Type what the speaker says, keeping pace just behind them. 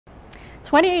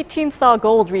2018 saw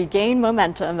gold regain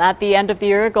momentum. At the end of the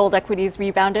year, gold equities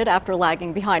rebounded after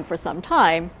lagging behind for some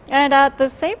time. And at the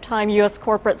same time, U.S.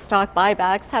 corporate stock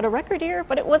buybacks had a record year,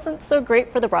 but it wasn't so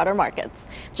great for the broader markets.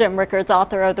 Jim Rickards,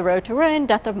 author of The Road to Ruin,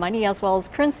 Death of Money, as well as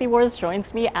Currency Wars,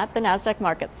 joins me at the NASDAQ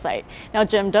market site. Now,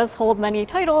 Jim does hold many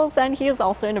titles, and he is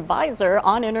also an advisor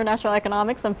on international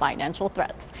economics and financial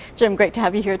threats. Jim, great to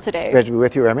have you here today. Great to be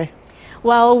with you, Remy.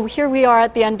 Well, here we are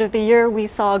at the end of the year. We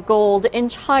saw gold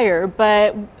inch higher,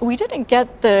 but we didn't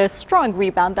get the strong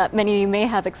rebound that many may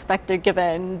have expected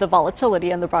given the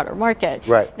volatility in the broader market.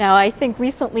 Right. Now, I think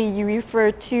recently you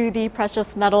referred to the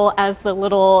precious metal as the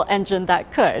little engine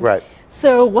that could. Right.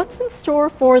 So what's in store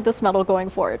for this metal going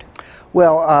forward?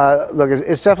 Well, look,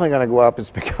 it's definitely going to go up.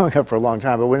 It's been going up for a long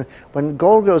time. But when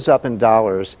gold goes up in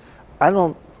dollars, I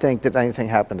don't think that anything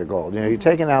happened to gold. You know, you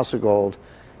take an ounce of gold,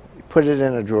 put it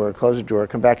in a drawer, close the drawer,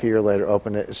 come back a year later,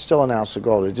 open it. It's still an ounce of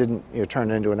gold. It didn't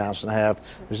turn into an ounce and a half.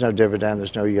 There's no dividend.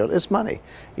 There's no yield. It's money.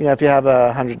 You know, if you have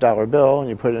a $100 bill and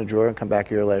you put it in a drawer and come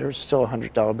back a year later, it's still a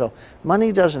 $100 bill.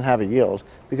 Money doesn't have a yield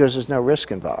because there's no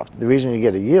risk involved. The reason you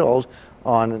get a yield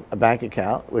on a bank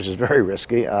account, which is very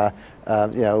risky,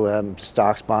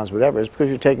 stocks, bonds, whatever, is because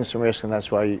you're taking some risk, and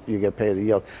that's why you get paid a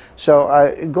yield.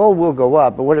 So gold will go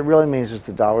up, but what it really means is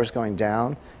the dollar's going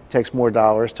down. Takes more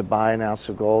dollars to buy an ounce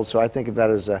of gold. So I think of that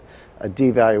as a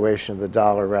devaluation of the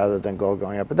dollar rather than gold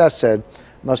going up. But that said,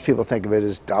 most people think of it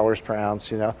as dollars per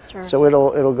ounce, you know. Sure. So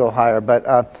it'll go higher.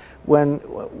 But when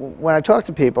I talk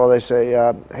to people, they say,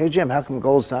 hey Jim, how come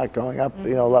gold's not going up, a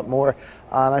lot more?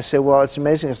 And I say, well, it's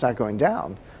amazing it's not going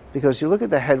down, because you look at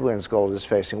the headwinds gold is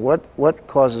facing. What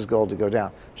causes gold to go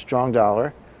down? Strong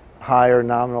dollar, higher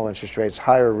nominal interest rates,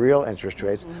 higher real interest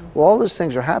rates. Well, all those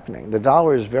things are happening. The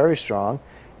dollar is very strong.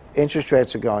 Interest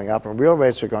rates are going up, and real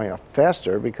rates are going up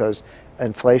faster because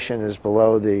inflation is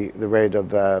below the rate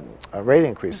of rate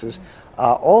increases.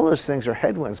 All those things are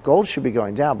headwinds. Gold should be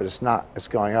going down, but it's not. It's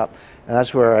going up. And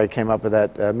that's where I came up with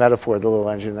that metaphor, the little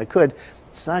engine that could.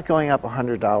 It's not going up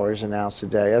 $100 an ounce a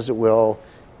day, as it will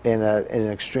in an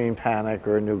extreme panic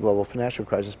or a new global financial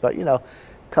crisis. But, you know, a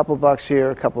couple bucks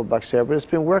here, a couple bucks there, but it's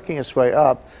been working its way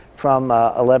up from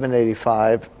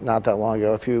 11.85 not that long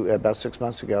ago, about 6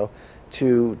 months ago,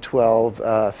 to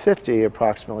 12.50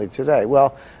 approximately today.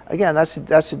 Well, again, that's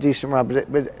a decent run,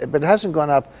 but it hasn't gone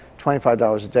up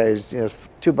 $25 a day. It's,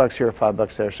 $2 here,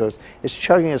 $5 there, so it's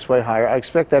chugging its way higher. I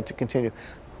expect that to continue.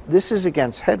 This is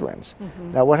against headwinds.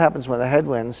 Now, what happens when the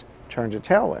headwinds turn to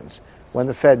tailwinds? When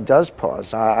the Fed does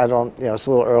pause, I don't, it's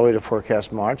a little early to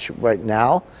forecast March right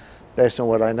now. Based on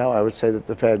what I know, I would say that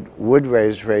the Fed would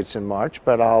raise rates in March,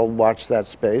 but I'll watch that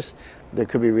space. There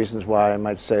could be reasons why I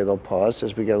might say they'll pause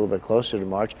as we get a little bit closer to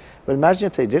March. But imagine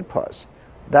if they did pause.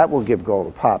 That will give gold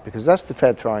a pop, because that's the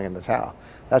Fed throwing in the towel.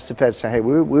 That's the Fed saying, hey,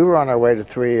 we were on our way to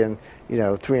 3.75%,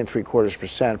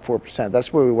 4%.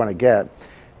 That's where we want to get.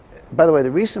 By the way,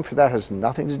 the reason for that has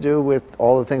nothing to do with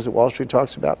all the things that Wall Street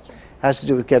talks about. It has to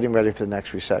do with getting ready for the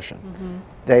next recession.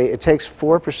 It takes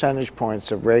 4 percentage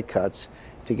points of rate cuts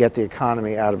to get the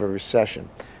economy out of a recession.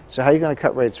 So how are you going to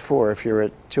cut rates 4 if you're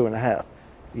at 2.5?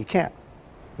 You can't.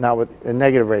 Now, with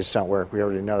negative rates don't work. We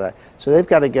already know that. So they've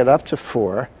got to get up to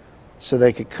 4 so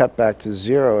they could cut back to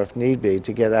 0 if need be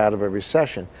to get out of a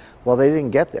recession. Well, they didn't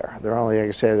get there. They're only, like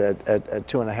I say, at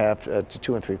 2.5 to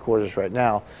 2.75 right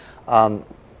now.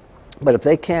 But if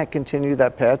they can't continue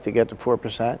that path to get to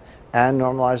 4% and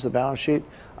normalize the balance sheet,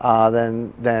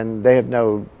 then they have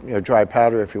no dry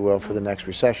powder, if you will, for the next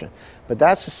recession. But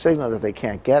that's a signal that they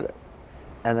can't get it.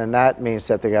 And then that means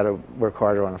that they got to work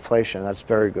harder on inflation. That's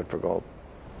very good for gold.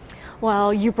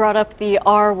 Well, you brought up the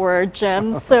R word,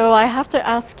 Jim, so I have to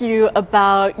ask you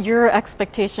about your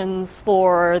expectations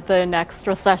for the next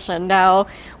recession. Now,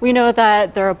 we know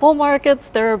that there are bull markets,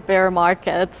 there are bear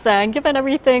markets, and given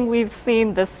everything we've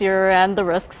seen this year and the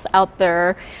risks out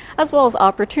there, as well as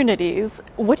opportunities,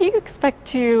 what do you expect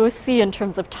to see in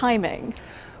terms of timing?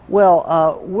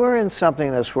 Well, we're in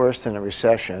something that's worse than a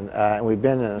recession, and we've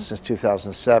been in it since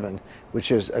 2007,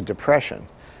 which is a depression.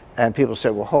 And people say,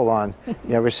 well, hold on,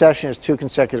 recession is 2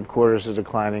 consecutive quarters of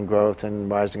declining growth and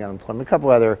rising unemployment, a couple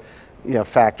other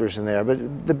factors in there,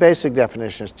 but the basic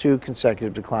definition is 2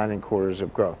 consecutive declining quarters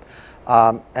of growth.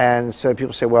 And so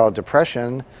people say, well,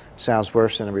 depression sounds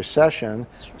worse than a recession.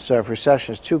 So if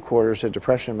recession is 2 quarters, a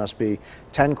depression must be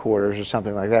 10 quarters or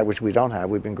something like that, which we don't have.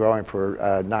 We've been growing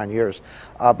for 9 years.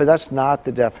 But that's not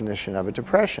the definition of a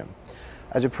depression.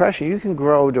 A depression, you can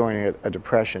grow during a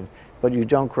depression, but you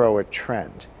don't grow a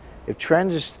trend. If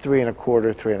trend is 3.25,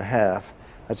 3.5,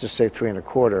 let's just say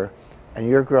 3.25, and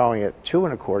you're growing at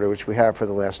 2.25, which we have for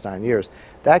the last 9 years,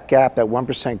 that gap, that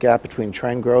 1% gap between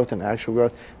trend growth and actual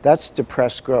growth, that's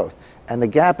depressed growth. And the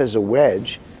gap is a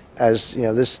wedge. As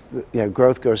this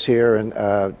growth goes here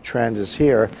and trend is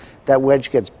here, that wedge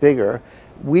gets bigger.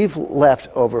 We've left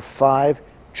over $5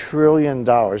 trillion, and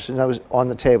that was on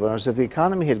the table. And if the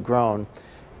economy had grown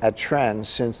at trend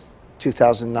since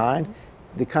 2009,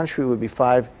 the country would be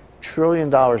 $5 trillion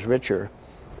richer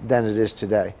than it is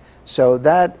today. So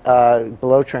that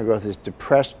below trend growth is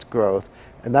depressed growth,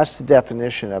 and that's the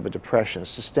definition of a depression: a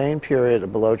sustained period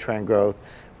of below trend growth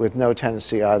with no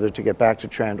tendency either to get back to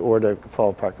trend or to fall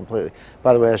apart completely.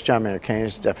 By the way, that's John Maynard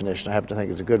Keynes' definition. I happen to think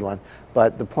it's a good one.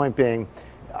 But the point being,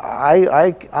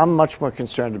 I'm much more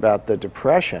concerned about the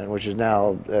depression, which is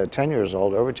now 10 years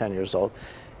old, over 10 years old.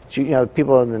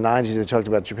 People in the 90s, they talked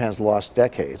about Japan's lost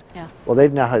decade. Yes. Well,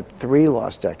 they've now had 3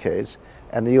 lost decades,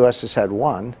 and the U.S. has had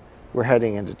 1. We're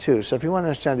heading into 2. So if you want to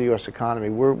understand the U.S. economy,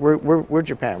 we're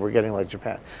Japan. We're getting like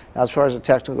Japan. Now, as far as the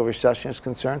technical recession is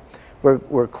concerned,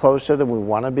 we're closer than we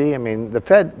want to be. I mean, the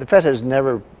Fed has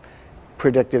never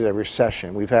predicted a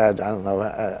recession. We've had, I don't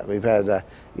know, we've had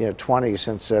 20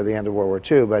 since the end of World War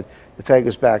II, but the Fed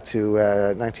goes back to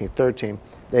 1913.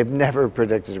 They've never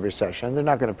predicted a recession, and they're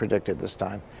not going to predict it this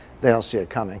time. They don't see it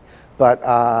coming. But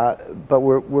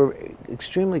we're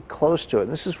extremely close to it.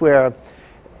 And this is where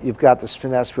you've got this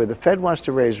finesse where the Fed wants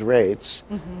to raise rates,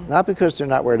 not because they're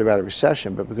not worried about a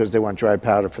recession, but because they want dry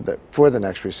powder for the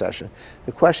next recession.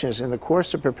 The question is, in the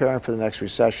course of preparing for the next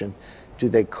recession, do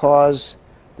they cause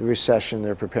the recession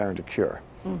they're preparing to cure?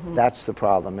 That's the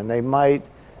problem, and they might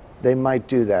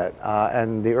do that.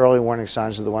 And the early warning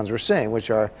signs are the ones we're seeing, which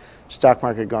are stock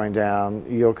market going down,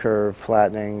 yield curve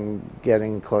flattening,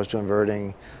 getting close to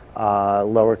inverting,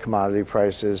 lower commodity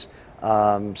prices,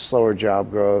 slower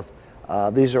job growth.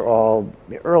 These are all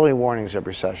the early warnings of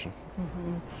recession.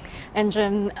 And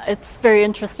Jim, it's very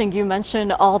interesting you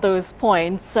mentioned all those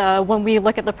points. When we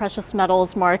look at the precious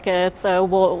metals markets,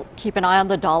 we'll keep an eye on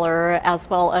the dollar as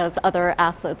well as other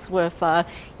assets with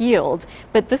yield.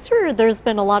 But this year there's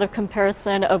been a lot of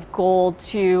comparison of gold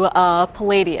to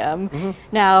palladium.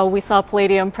 Now, we saw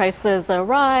palladium prices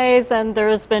rise, and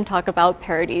there's been talk about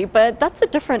parity, but that's a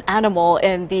different animal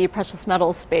in the precious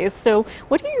metals space. So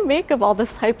what do you make of all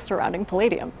this hype surrounding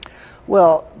palladium?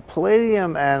 Well,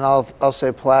 palladium and I'll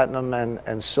say platinum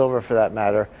and silver for that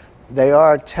matter, they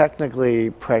are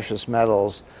technically precious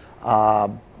metals.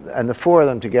 And the 4 of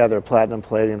them together, platinum,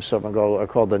 palladium, silver, and gold, are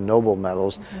called the noble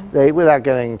metals. They, without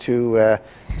getting too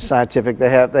scientific, they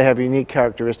have unique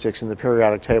characteristics in the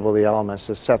periodic table of the elements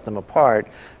that set them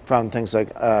apart from things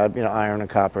like iron and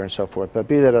copper and so forth. But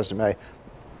be that as it may,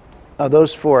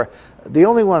 those 4, the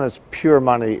only one that's pure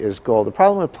money is gold. The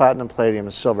problem with platinum, palladium,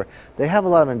 and silver, they have a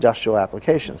lot of industrial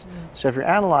applications. So if you're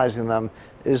analyzing them,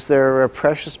 is there a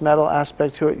precious metal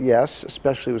aspect to it? Yes,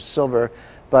 especially with silver,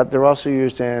 but they're also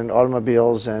used in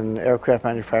automobiles and aircraft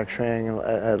manufacturing,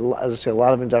 as I say, a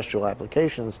lot of industrial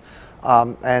applications.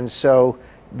 And so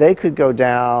they could go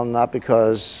down not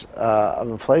because of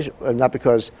inflation, not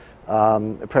because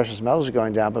precious metals are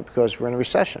going down, but because we're in a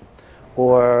recession,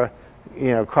 or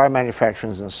car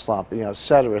manufacturing is in a slump, et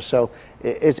cetera. So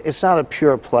it's not a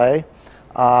pure play.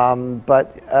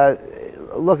 But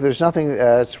look, there's nothing,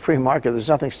 it's a free market, there's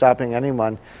nothing stopping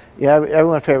anyone.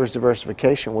 Everyone favors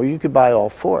diversification. Well, you could buy all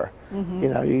 4.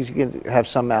 You can have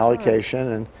some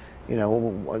allocation and,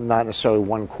 not necessarily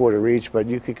 1/4 each, but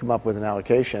you could come up with an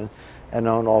allocation and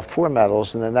own all 4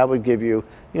 metals, and then that would give you,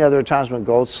 there are times when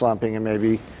gold's slumping and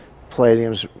maybe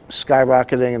palladium's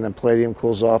skyrocketing, and then palladium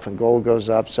cools off and gold goes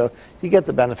up. So you get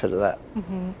the benefit of that.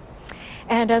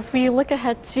 And as we look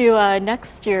ahead to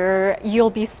next year, you'll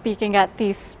be speaking at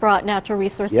the Sprott Natural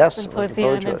Resources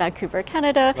Symposium in Vancouver,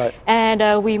 Canada. Right.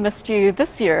 And we missed you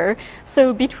this year.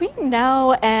 So between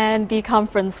now and the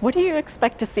conference, what do you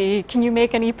expect to see? Can you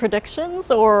make any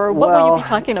predictions, or what will you be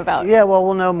talking about? Yeah, well,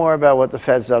 we'll know more about what the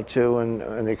Fed's up to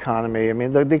and the economy. I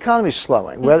mean, the economy's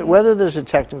slowing. Whether there's a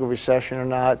technical recession or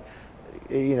not,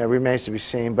 remains to be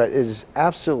seen, but it is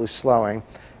absolutely slowing.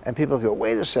 And people go,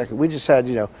 wait a second, we just had,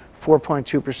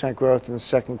 4.2% growth in the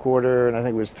second quarter, and I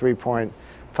think it was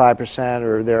 3.5%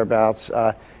 or thereabouts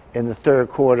in the third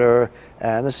quarter.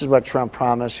 And this is what Trump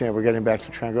promised, we're getting back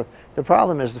to trend growth. The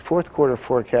problem is the fourth quarter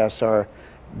forecasts are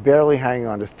barely hanging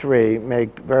on to 3, may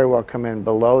very well come in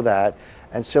below that.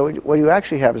 And so what you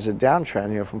actually have is a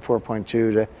downtrend, from 4.2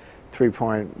 to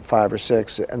 3.5 or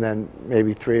 6, and then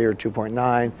maybe 3 or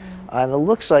 2.9. And it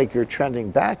looks like you're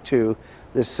trending back to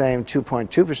this same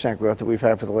 2.2% growth that we've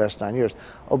had for the last 9 years.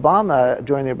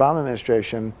 During the Obama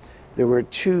administration, there were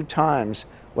 2 times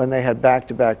when they had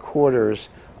back-to-back quarters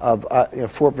of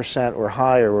 4% or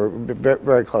higher, or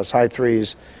very close, high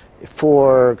threes,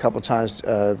 4 a couple times,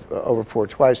 over 4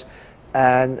 twice.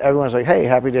 And everyone's like, hey,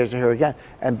 happy days are here again.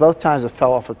 And both times it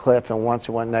fell off a cliff, and once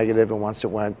it went negative, and once it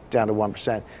went down to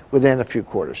 1% within a few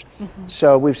quarters.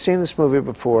 So we've seen this movie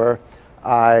before.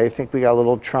 I think we got a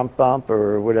little Trump bump,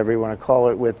 or whatever you want to call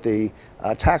it, with the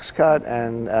tax cut,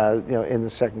 and in the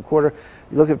second quarter.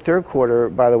 You look at the third quarter,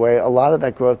 by the way, a lot of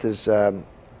that growth is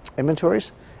inventory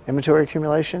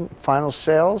accumulation. Final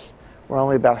sales were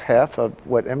only about half of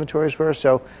what inventories were.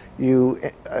 So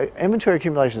inventory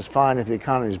accumulation is fine if the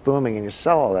economy is booming and you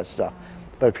sell all that stuff.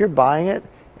 But if you're buying it,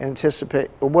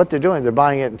 what they're doing, they're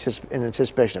buying it in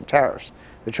anticipation of tariffs.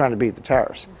 They're trying to beat the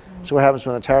tariffs. So what happens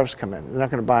when the tariffs come in? They're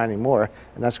not going to buy any more,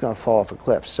 and that's going to fall off a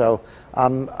cliff. So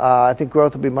I think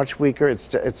growth will be much weaker.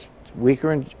 It's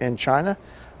weaker in China.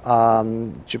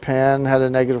 Japan had a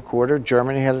negative quarter.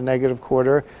 Germany had a negative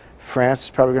quarter. France is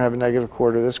probably going to have a negative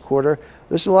quarter this quarter.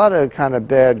 There's a lot of kind of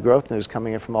bad growth news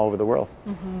coming in from all over the world.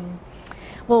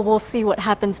 Well, we'll see what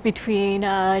happens between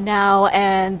now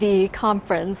and the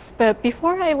conference. But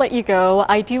before I let you go,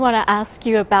 I do want to ask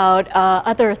you about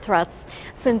other threats.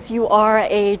 Since you are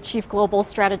a chief global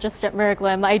strategist at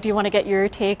Merglim, I do want to get your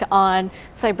take on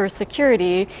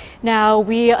cybersecurity. Now,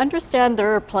 we understand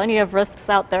there are plenty of risks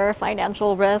out there,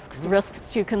 financial risks, risks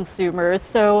to consumers.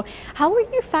 So how are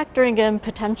you factoring in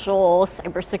potential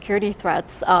cybersecurity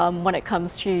threats when it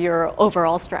comes to your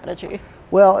overall strategy?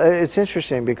 Well, it's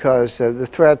interesting because the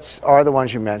threats are the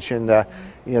ones you mentioned.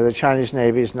 The Chinese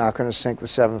Navy is not going to sink the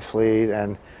 7th Fleet,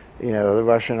 and the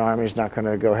Russian Army is not going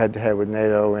to go head-to-head with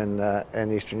NATO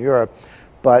in Eastern Europe.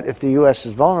 But if the U.S.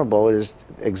 is vulnerable, it is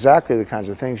exactly the kinds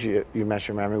of things you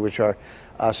mentioned, Remy, which are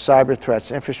cyber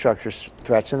threats, infrastructure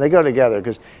threats, and they go together.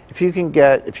 Because if you can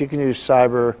use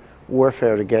cyber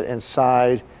warfare to get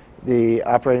inside the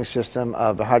operating system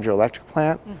of a hydroelectric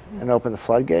plant and open the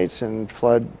floodgates and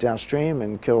flood downstream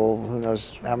and kill who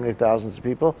knows how many thousands of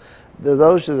people,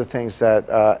 those are the things that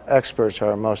experts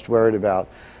are most worried about.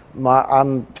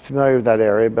 I'm familiar with that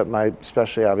area, but my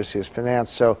specialty obviously is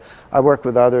finance. So I work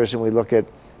with others and we look at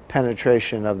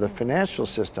penetration of the financial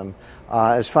system.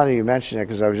 It's funny you mention it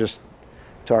because I was just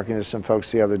talking to some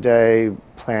folks the other day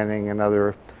planning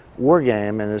another war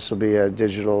game, and this will be a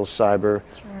digital cyber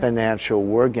financial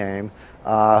war game.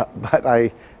 But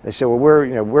they say, well,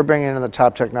 we're bringing in the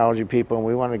top technology people, and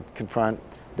we want to confront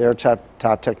their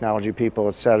top technology people,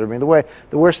 et cetera. I mean,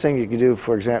 the worst thing you could do,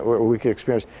 for example, or we could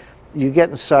experience, you get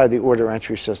inside the order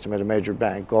entry system at a major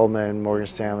bank, Goldman, Morgan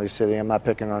Stanley, Citi. I'm not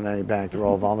picking on any bank; they're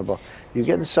all vulnerable. You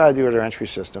get inside the order entry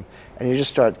system, and you just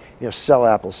start, sell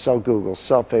Apple, sell Google,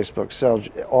 sell Facebook, sell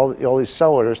all these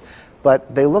sell orders.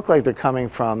 But they look like they're coming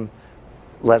from,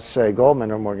 let's say,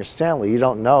 Goldman or Morgan Stanley. You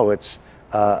don't know it's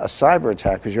a cyber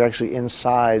attack because you're actually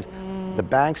inside the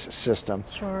bank's system.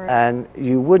 And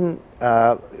you wouldn't,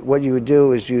 what you would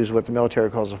do is use what the military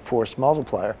calls a force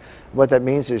multiplier. What that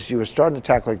means is you would start an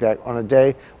attack like that on a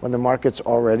day when the market's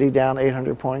already down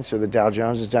 800 points, or the Dow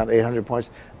Jones is down 800 points,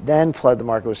 then flood the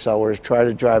market with sell orders, try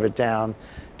to drive it down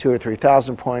 2,000 or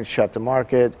 3,000 points, shut the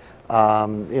market.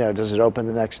 Does it open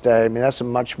the next day? I mean, that's a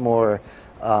much more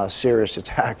serious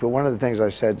attack. But one of the things I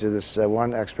said to this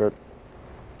one expert,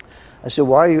 I said,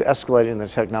 why are you escalating the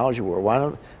technology war? Why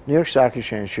don't New York Stock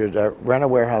Exchange should rent a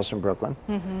warehouse in Brooklyn,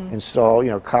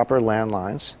 install copper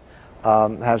landlines,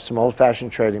 have some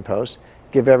old-fashioned trading posts,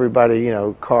 give everybody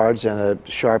cards and a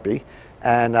Sharpie,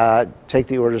 and take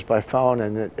the orders by phone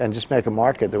and just make a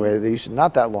market the way they used to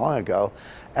not that long ago,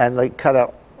 and cut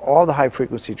out all the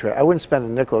high-frequency trade. I wouldn't spend a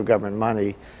nickel of government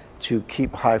money to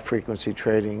keep high-frequency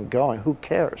trading going. Who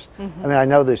cares? I mean, I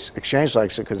know this exchange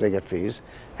likes it because they get fees.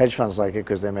 Hedge funds like it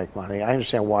because they make money. I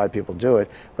understand why people do it,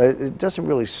 but it doesn't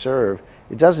really serve.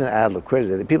 It doesn't add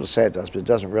liquidity. People say it does, but it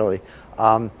doesn't really.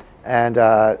 So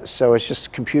it's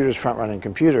just computers front-running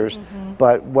computers.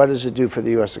 But what does it do for the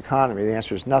U.S. economy? The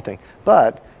answer is nothing.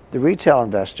 But the retail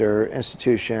investor,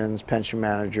 institutions, pension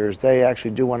managers, they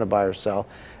actually do want to buy or sell.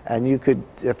 And you could,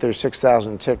 if there's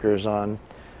 6,000 tickers on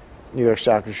New York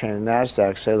Stock Exchange and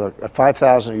NASDAQ, say, look,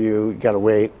 5,000 of you got to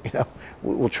wait.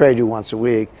 We'll trade you once a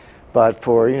week. But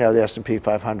for the S&P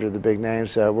 500, the big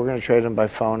names, we're going to trade them by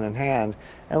phone in hand.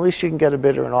 And at least you can get a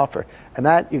bid or an offer. And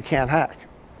that you can't hack.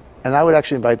 And I would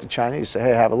actually invite the Chinese, say,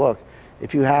 hey, have a look.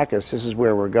 If you hack us, this is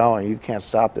where we're going. You can't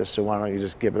stop this, so why don't you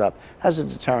just give it up? It has a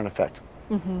deterrent effect.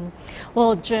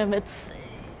 Well, Jim, it's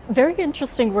Very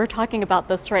interesting we're talking about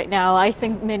this right now. I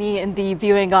think many in the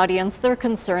viewing audience, they're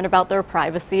concerned about their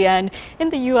privacy. And in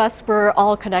the US, we're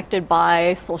all connected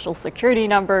by social security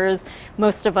numbers.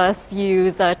 Most of us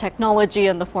use technology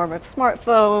in the form of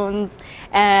smartphones.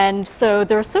 And so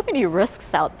there are so many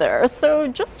risks out there. So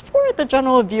just for the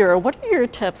general viewer, what are your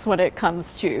tips when it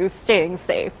comes to staying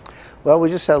safe? Well, we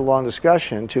just had a long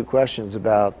discussion, 2 questions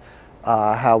about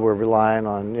how we're relying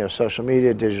on social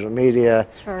media,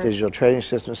 Sure. digital trading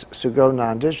systems. So go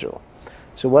non-digital.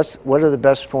 So what are the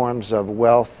best forms of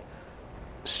wealth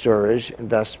storage,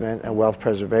 investment, and wealth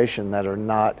preservation that are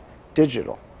not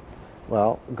digital?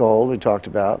 Well, gold we talked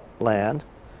about, land,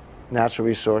 natural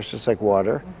resources like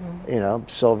water,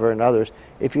 silver and others.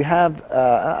 If you have,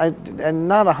 and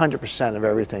not 100% of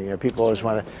everything, people always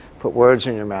want to put words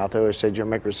in your mouth. I always say,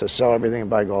 Jim Rickards says, sell everything and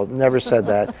buy gold. Never said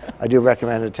that. I do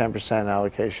recommend a 10%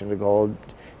 allocation to gold.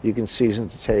 You can season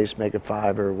to taste, make it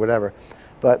 5 or whatever.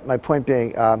 But my point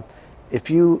being, if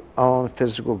you own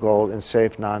physical gold in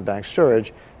safe non-bank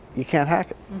storage, you can't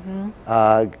hack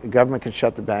it. Government can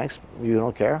shut the banks. You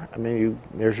don't care. I mean,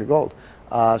 there's your gold.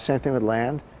 Same thing with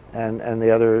land and the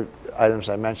other items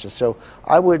I mentioned. So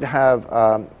I would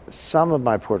have some of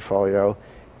my portfolio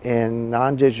in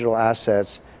non-digital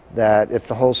assets that if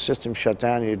the whole system shut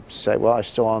down, you'd say, well, I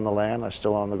still own the land, I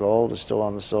still own the gold, I still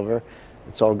own the silver.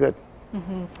 It's all good.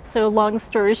 So long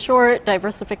story short,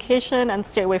 diversification and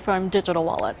stay away from digital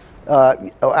wallets.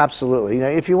 Oh, absolutely.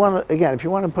 If you want to, again, if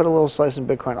you want to put a little slice in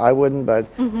Bitcoin, I wouldn't, but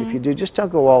if you do, just don't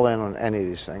go all in on any of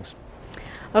these things.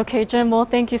 Okay, Jim, well,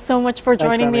 thank you so much for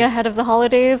joining me Remy. ahead of the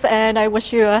holidays, and I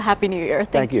wish you a Happy New Year.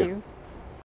 Thank you.